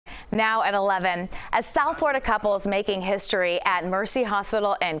Now at 11, a South Florida couple is making history at Mercy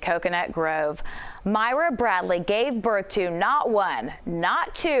Hospital in Coconut Grove. Myra Bradley gave birth to not one,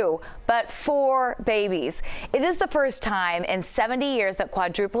 not two, but 4 babies. It is the first time in 70 years that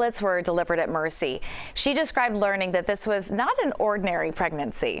quadruplets were delivered at Mercy. She described learning that this was not an ordinary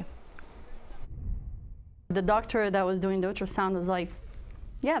pregnancy. The doctor that was doing the ultrasound was like,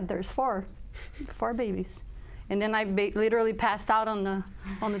 yeah, there's four babies. And then I literally passed out on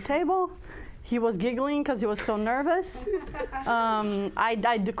the table. He was giggling because he was so nervous.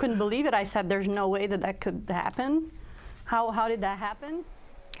 I couldn't believe it. I said, there's no way that could happen. How did that happen?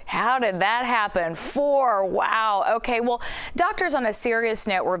 How did that happen? 4, wow. Okay, well, doctors on a serious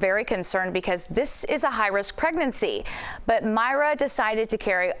note were very concerned because this is a high-risk pregnancy. But Myra decided to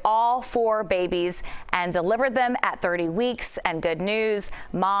carry all 4 babies and delivered them at 30 weeks. And good news,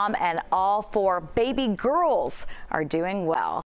 mom and all 4 baby girls are doing well.